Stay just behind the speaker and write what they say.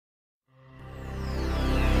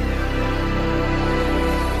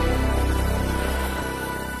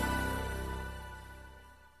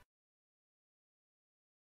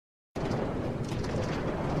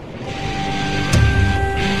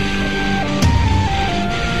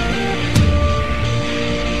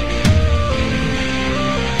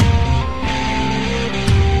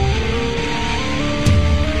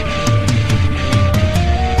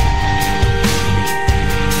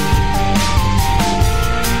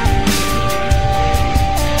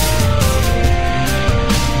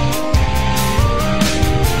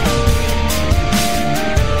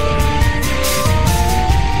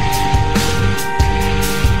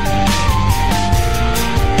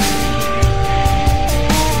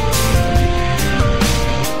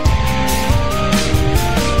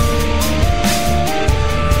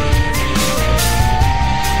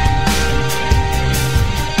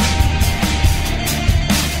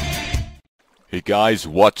guys,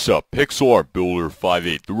 what's up? Pixelart Builder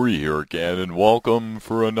 583 here again, and welcome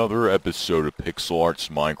for another episode of Pixelart's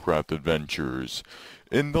Minecraft Adventures.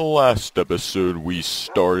 In the last episode, we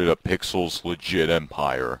started a Pixel's legit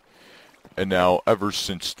empire, and now ever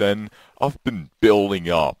since then, I've been building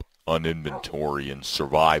up on inventory and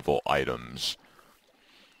survival items.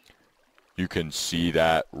 You can see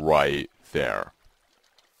that right there.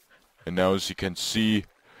 And now as you can see,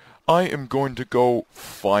 I am going to go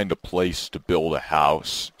find a place to build a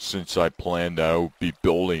house, since I planned I would be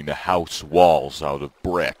building the house walls out of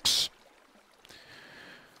bricks.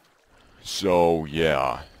 So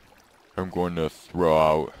yeah, I'm going to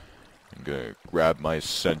grab my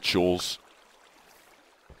essentials,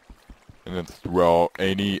 and then throw out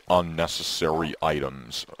any unnecessary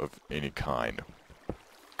items of any kind.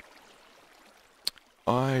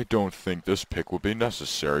 I don't think this pick will be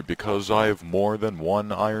necessary because I have more than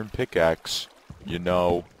one iron pickaxe, you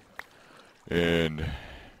know. And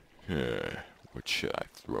what should I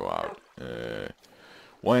throw out?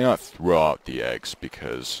 Why not throw out the eggs?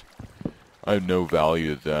 Because I have no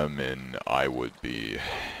value to them, and I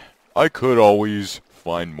could always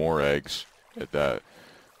find more eggs at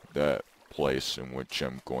that place in which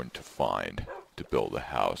I'm going to find to build a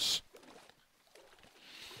house.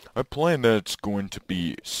 I plan that it's going to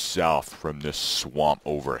be south from this swamp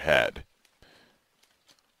overhead.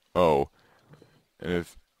 And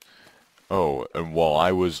while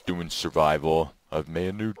I was doing survival, I've made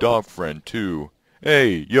a new dog friend too.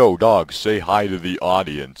 Hey, yo dog, say hi to the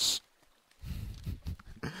audience.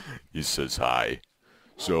 He says hi.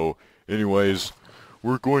 So, anyways,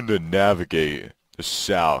 we're going to navigate the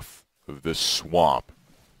south of this swamp.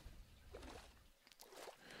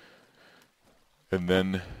 And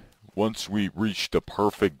then, once we reach the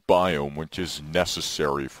perfect biome which is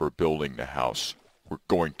necessary for building the house, we're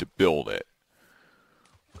going to build it.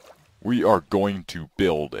 We are going to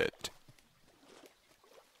build it.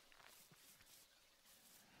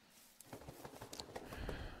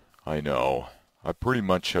 I know. I pretty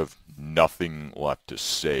much have nothing left to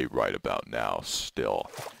say right about now, still.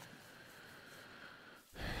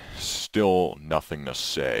 Still nothing to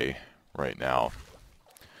say right now.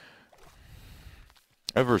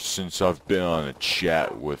 Ever since I've been on a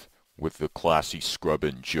chat with the classy Scrub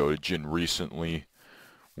and Jojen recently,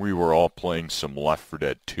 we were all playing some Left 4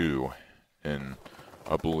 Dead 2, and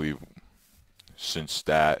I believe since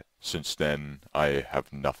then I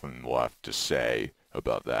have nothing left to say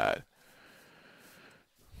about that.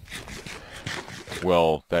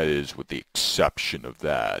 Well, that is with the exception of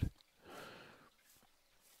that.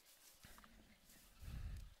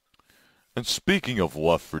 And speaking of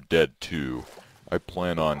Left 4 Dead 2, I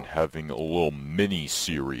plan on having a little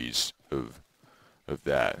mini-series of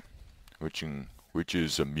that, which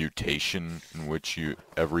is a mutation in which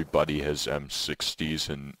everybody has M60s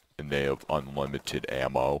and they have unlimited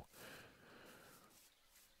ammo.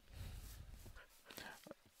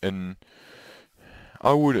 And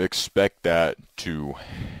I would expect that to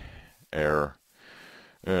air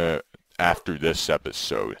after this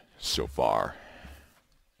episode so far.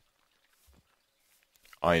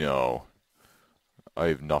 I know. I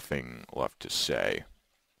have nothing left to say.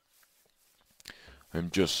 I'm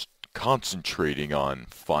just concentrating on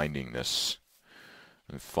finding this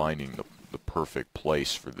and finding the perfect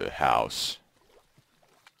place for the house.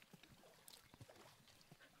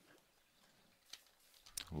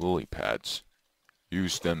 Lily pads.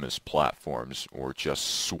 Use them as platforms or just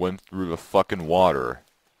swim through the fucking water.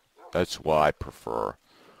 That's what I prefer.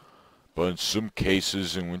 But in some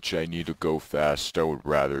cases in which I need to go fast, I would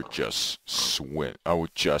rather just swim. I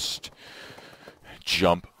would just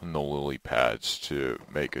jump on the lily pads to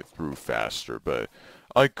make it through faster, but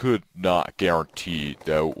I could not guarantee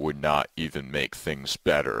that it would not even make things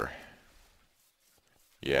better.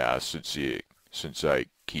 Yeah, since I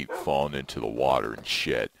keep falling into the water and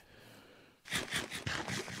shit.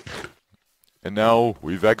 And now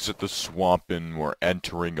we've exited the swamp and we're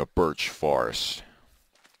entering a birch forest.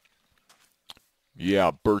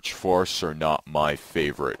 Yeah, birch forests are not my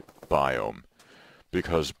favorite biome,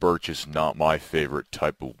 because birch is not my favorite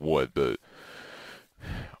type of wood, but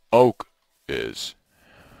oak is.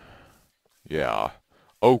 Yeah,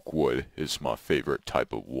 oak wood is my favorite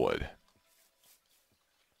type of wood.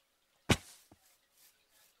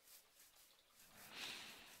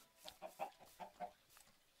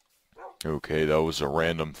 Okay, that was a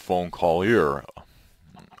random phone call here.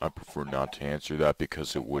 I prefer not to answer that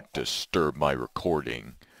because it would disturb my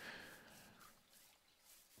recording.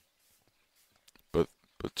 But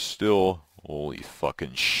still, holy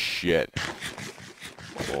fucking shit.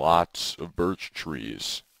 Lots of birch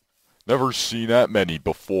trees. Never seen that many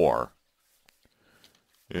before.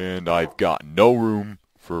 And I've got no room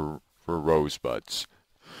for rosebuds.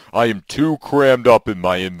 I am too crammed up in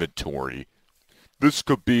my inventory. This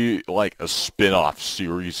could be like a spin-off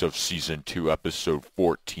series of Season 2, Episode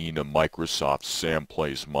 14 of Microsoft's Sam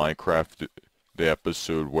Plays Minecraft. The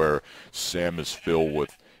episode where Sam is filled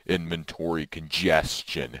with inventory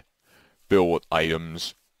congestion. Filled with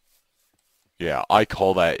items. Yeah, I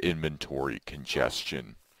call that inventory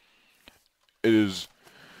congestion. It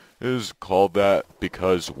is called that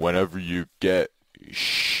because whenever you get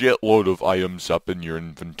shitload of items up in your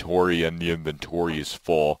inventory and the inventory is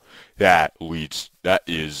full, that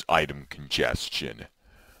is item congestion.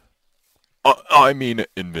 I mean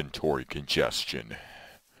inventory congestion.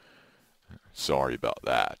 Sorry about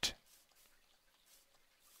that.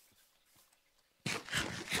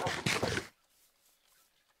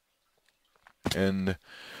 And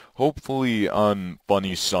hopefully on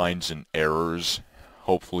funny signs and errors,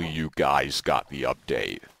 hopefully you guys got the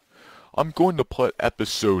update. I'm going to put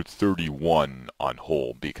episode 31 on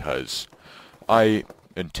hold because I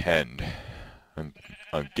intend on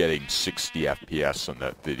getting 60 FPS on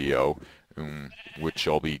that video, which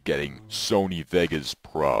I'll be getting Sony Vegas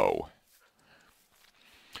Pro.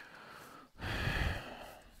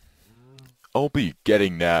 I'll be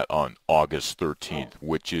getting that on August 13th,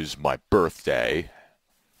 which is my birthday.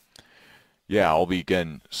 Yeah, I'll be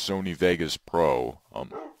getting Sony Vegas Pro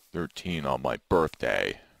 13 on my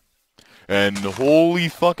birthday. And holy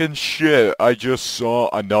fucking shit, I just saw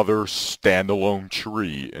another standalone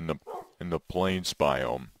tree in the plains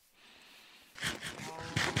biome.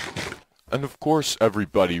 And of course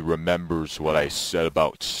everybody remembers what I said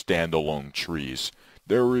about standalone trees.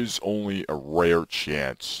 There is only a rare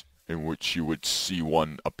chance in which you would see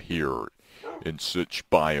one appear in such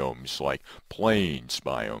biomes like plains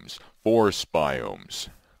biomes, forest biomes.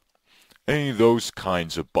 Any of those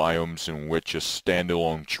kinds of biomes in which a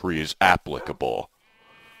standalone tree is applicable.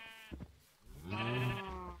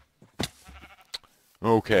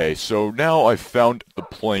 Okay, so now I've found the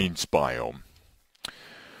plains biome.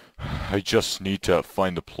 I just need to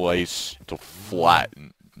find a place to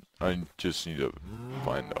flatten. I just need to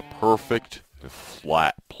find a perfect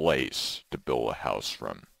flat place to build a house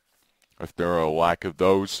from. If there are a lack of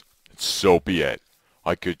those, so be it.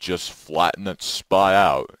 I could just flatten that spot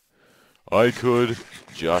out. I could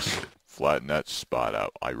just flatten that spot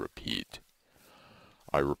out. I repeat.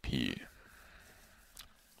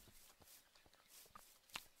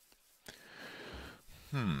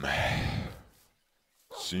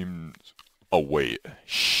 Seems... Oh, wait.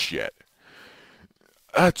 Shit.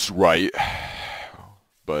 That's right.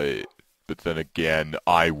 But then again,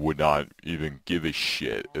 I would not even give a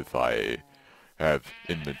shit if I have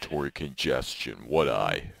inventory congestion, would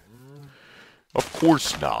I? Of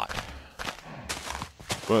course not.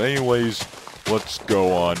 But anyways, let's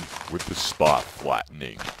go on with the spot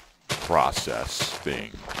flattening process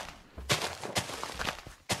thing.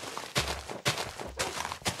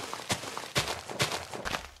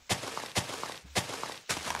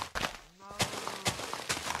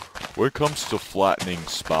 When it comes to flattening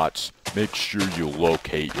spots, make sure you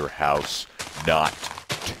locate your house not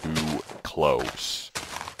too close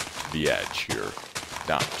to the edge here.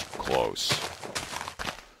 Not too close.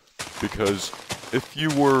 Because if you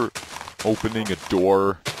were opening a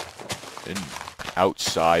door and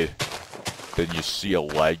outside, then you see a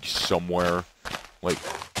ledge somewhere, like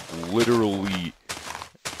literally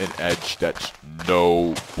an edge that's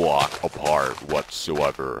no block apart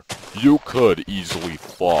whatsoever, you could easily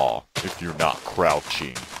fall if you're not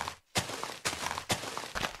crouching.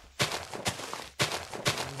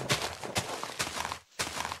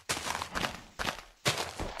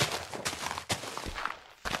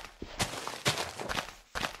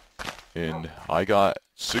 And I got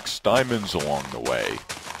 6 diamonds along the way.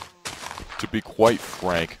 To be quite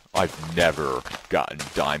frank, I've never gotten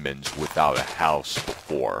diamonds without a house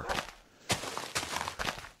before.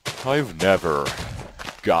 I've never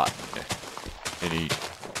gotten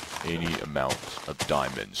any amount of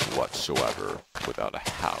diamonds whatsoever without a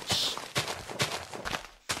house.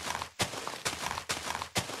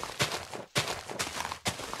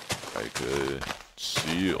 I could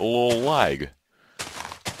see a little lag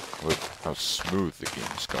with how smooth the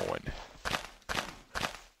game's going.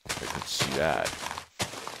 I can see that.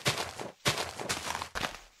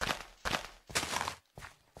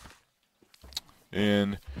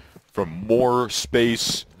 And for more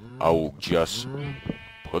space, I'll just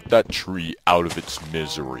put that tree out of its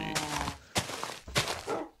misery.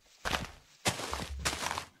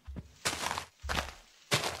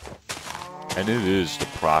 And it is the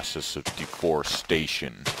process of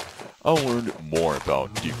deforestation. I learned more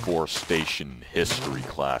about deforestation history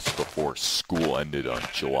class before school ended on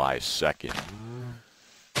July 2nd,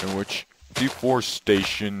 in which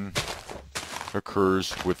deforestation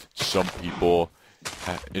occurs with some people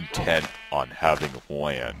intent on having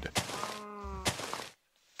land.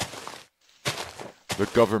 The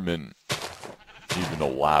government even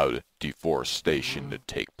allowed deforestation to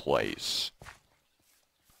take place,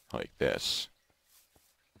 like this,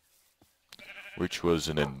 which was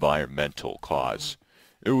an environmental cause.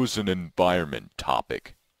 It was an environment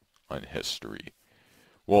topic on history.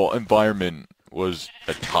 Well, environment was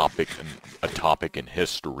a topic in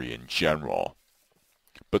history in general.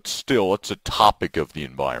 But still, it's a topic of the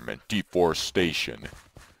environment, deforestation.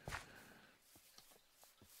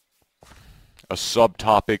 A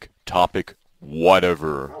subtopic, topic,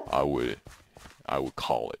 whatever I would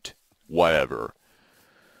call it. Whatever.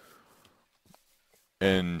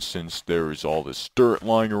 And since there is all this dirt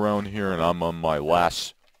lying around here and I'm on my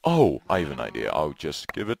last... Oh, I have an idea. I'll just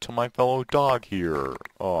give it to my fellow dog here.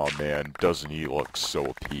 Oh man, doesn't he look so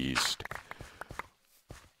appeased?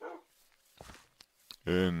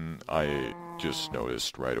 And I just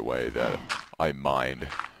noticed right away that I mined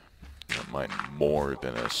more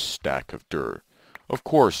than a stack of dirt. Of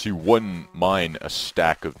course, you wouldn't mine a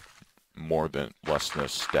stack of less than a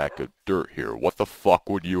stack of dirt here. What the fuck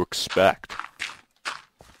would you expect?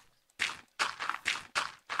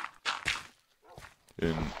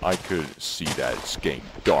 And I could see that it's getting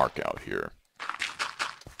dark out here.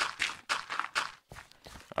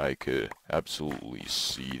 I could absolutely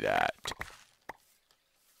see that.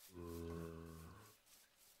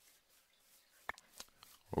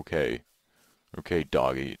 Okay. Okay,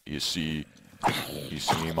 doggy. You see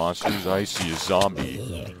any monsters? I see a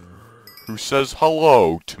zombie who says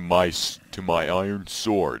hello to my iron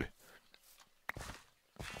sword.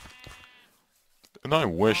 And I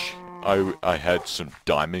wish I had some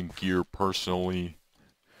diamond gear personally,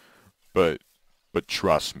 but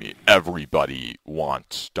trust me, everybody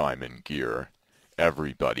wants diamond gear.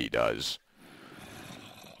 Everybody does.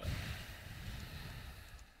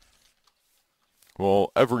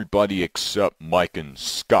 Well, everybody except Mike and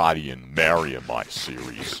Scotty and Mary in my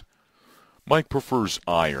series. Mike prefers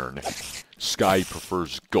iron, Scotty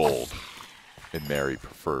prefers gold, and Mary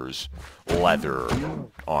prefers leather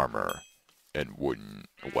armor and wooden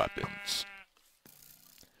weapons.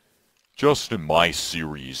 Just in my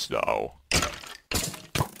series, though.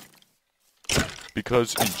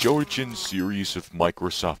 Because in Jojen's series of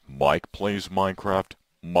Microsoft Mike Plays Minecraft,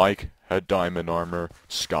 Mike had diamond armor,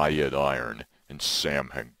 Scotty had iron, and Sam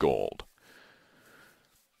had gold.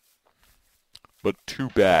 But too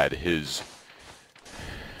bad his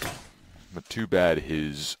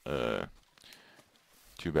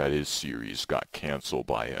series got canceled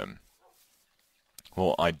by him.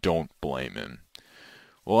 Well, I don't blame him.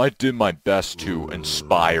 Well, I did my best to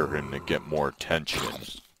inspire him to get more attention.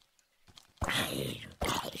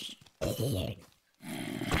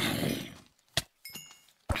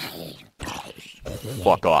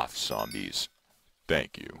 Fuck off, zombies.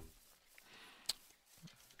 Thank you.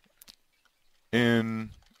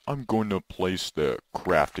 And I'm going to place the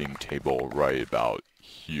crafting table right about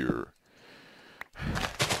here.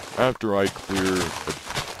 After I clear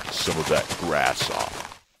some of that grass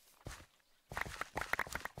off.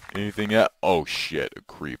 Anything else? Oh shit, a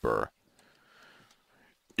creeper.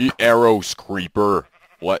 Eat arrows, creeper.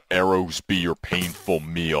 Let arrows be your painful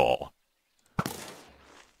meal.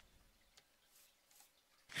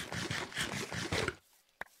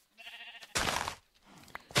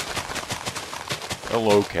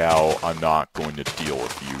 Hello, cow. I'm not going to deal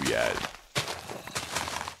with you yet.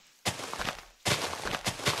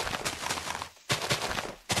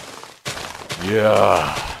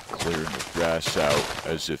 Yeah, clearing the grass out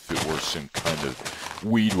as if it were some kind of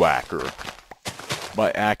weed whacker.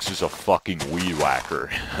 My axe is a fucking weed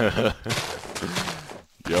whacker.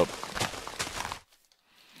 Yep.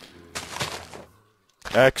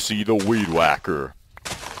 AXEY the weed whacker.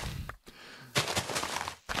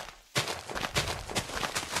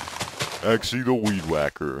 AXEY the weed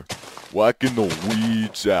whacker. Whacking the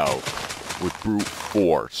weeds out with brute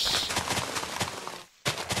force.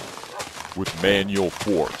 With manual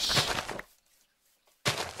force.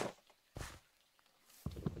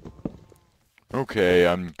 Okay,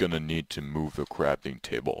 I'm gonna need to move the crafting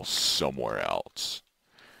table somewhere else.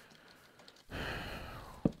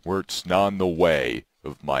 Where it's not in the way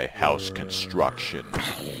of my house construction.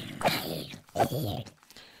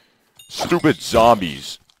 Stupid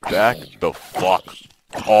zombies! Back the fuck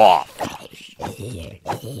off!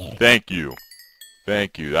 Thank you.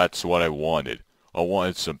 Thank you, that's what I wanted. I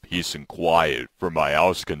wanted some peace and quiet for my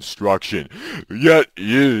house construction. Yet,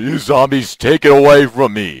 you zombies take it away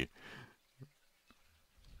from me.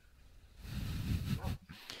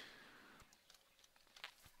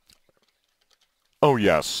 Oh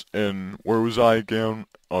yes, and where was I again?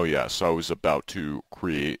 Oh yes, I was about to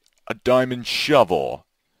create a diamond shovel.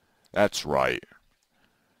 That's right.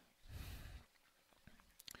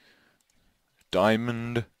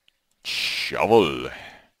 Diamond shovel.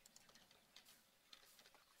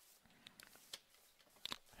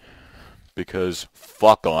 Because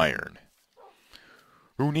fuck iron.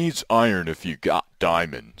 Who needs iron if you got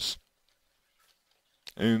diamonds?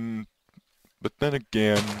 But then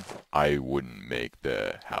again, I wouldn't make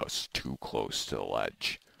the house too close to the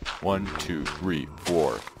ledge. 1, 2, 3,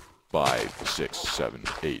 4, 5, 6, 7,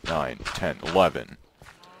 8, 9, 10, 11.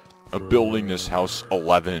 I'm building this house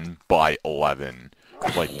 11 by 11,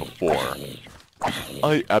 like before.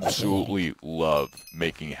 I absolutely love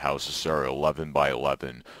making houses that are 11 by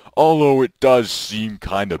 11, although it does seem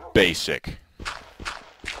kind of basic.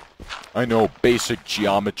 I know, basic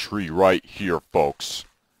geometry right here, folks.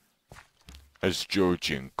 As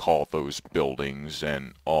Jojen called those buildings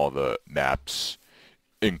and all the maps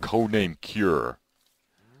in Codename Cure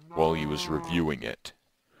while he was reviewing it.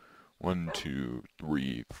 1, 2,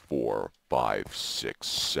 3, 4, 5, 6,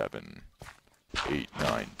 7, 8,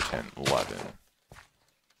 9, 10, 11.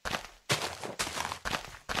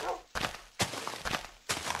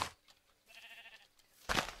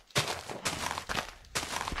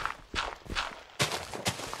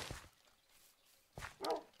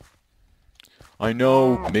 I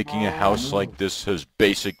know making a house like this has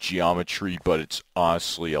basic geometry, but it's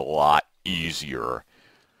honestly a lot easier.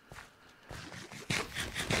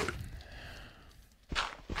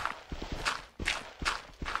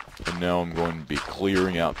 And now I'm going to be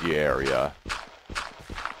clearing out the area.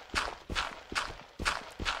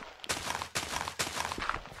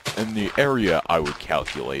 And the area I would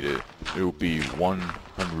calculate it would be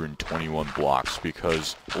 121 blocks,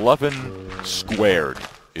 because 11 squared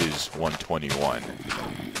is 121.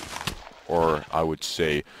 Or I would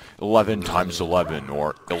say 11 times 11,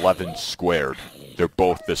 or 11 squared. They're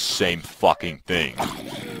both the same fucking thing.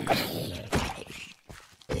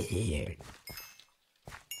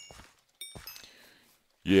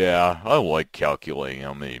 Yeah, I like calculating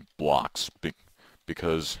how many blocks,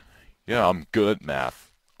 because, yeah, I'm good at math.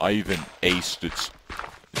 I even aced its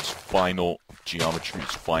final geometry's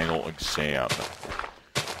final exam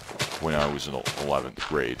when I was in 11th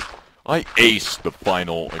grade. I aced the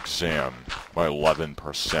final exam by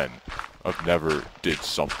 11%. I've never did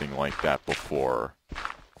something like that before.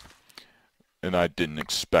 And I didn't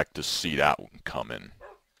expect to see that one coming.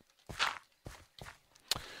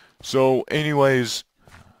 So, anyways...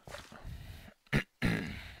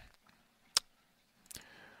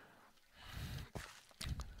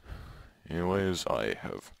 I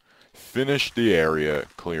have finished the area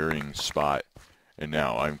clearing spot, and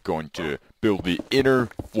now I'm going to build the inner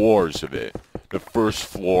floors of it. The first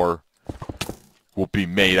floor will be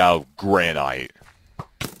made out of granite.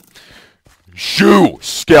 Shoo,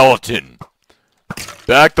 skeleton!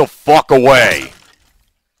 Back the fuck away!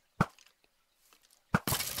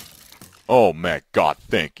 Oh my god,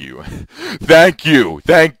 thank you. Thank you!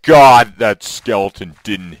 Thank God that skeleton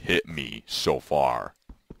didn't hit me so far.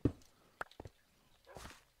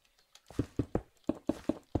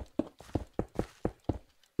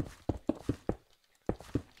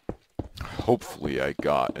 Hopefully I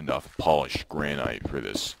got enough polished granite for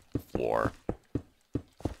this floor.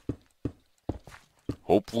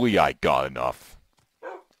 Hopefully I got enough.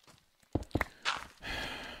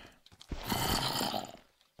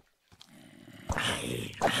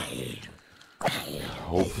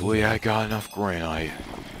 Hopefully I got enough granite.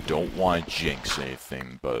 Don't want to jinx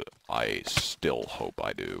anything, but I still hope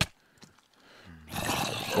I do.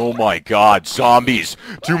 Oh my god, zombies!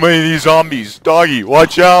 Too many of these zombies! Doggy,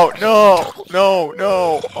 watch out! No! No,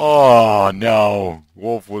 no! Oh no!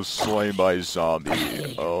 Wolf was slain by a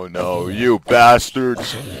zombie. Oh no, you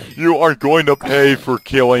bastards! You are going to pay for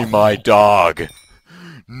killing my dog!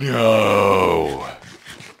 No!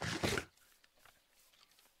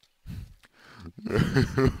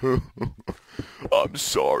 I'm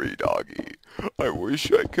sorry, doggy. I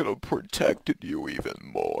wish I could have protected you even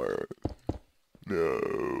more. No.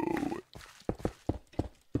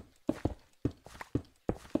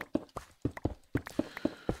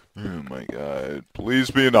 Oh my god.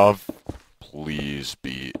 Please be enough. Please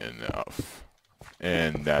be enough.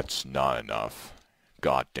 And that's not enough.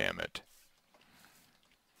 God damn it.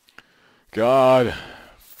 God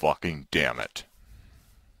fucking damn it.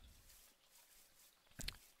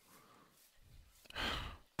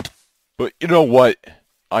 But you know what?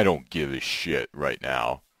 I don't give a shit right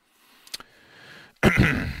now.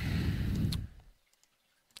 We'll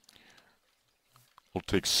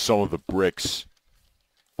take some of the bricks.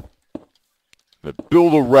 Then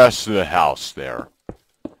build the rest of the house there.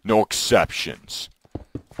 No exceptions.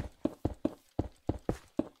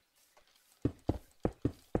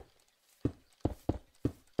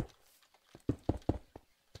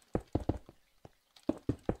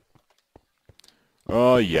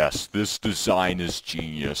 Oh yes, this design is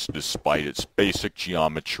genius despite its basic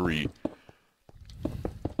geometry.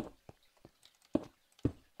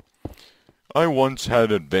 I once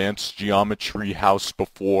had an advanced geometry house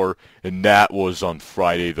before, and that was on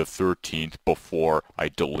Friday the 13th before I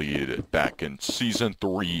deleted it back in Season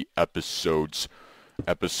 3, Episode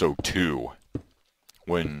 2,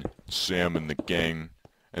 when Sam and the gang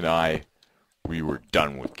and we were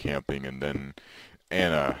done with camping, and then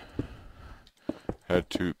Anna had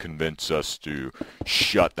to convince us to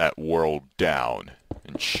shut that world down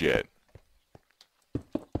and shit.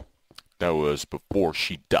 That was before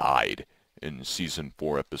she died in Season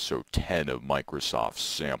 4, Episode 10 of Microsoft's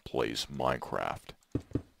Sam Plays Minecraft.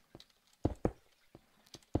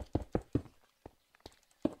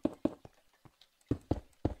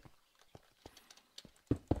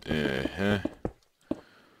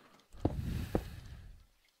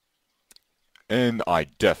 And I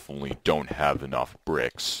definitely don't have enough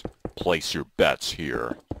bricks. Place your bets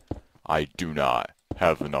here. I do not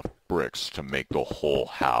have enough bricks to make the whole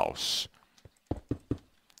house.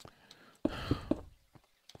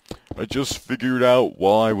 I just figured out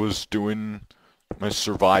while I was doing my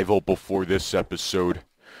survival before this episode,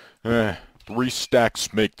 3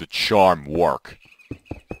 stacks make the charm work.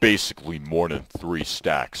 Basically more than 3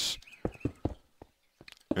 stacks.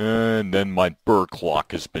 And then my bird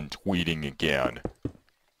clock has been tweeting again.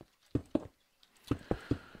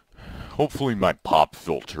 Hopefully my pop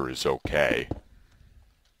filter is okay.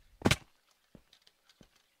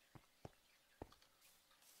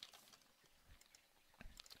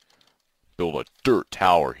 Build a dirt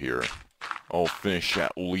tower here. I'll finish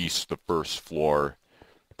at least the first floor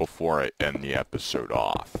before I end the episode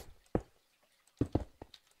off.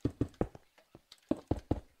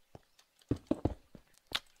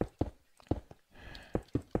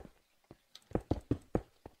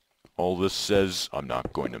 All this says, I'm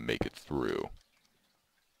not going to make it through.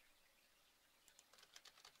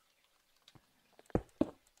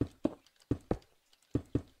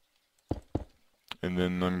 And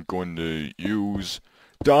then I'm going to use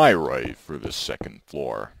diorite for the second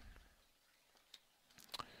floor.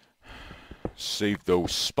 Save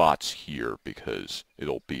those spots here because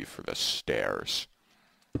it'll be for the stairs.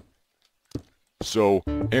 So,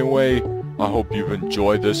 anyway, I hope you've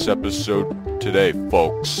enjoyed this episode today,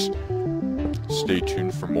 folks. Stay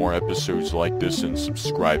tuned for more episodes like this and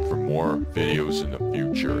subscribe for more videos in the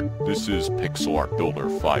future. This is Pixelart Builder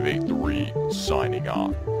 583 signing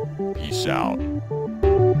off. Peace out.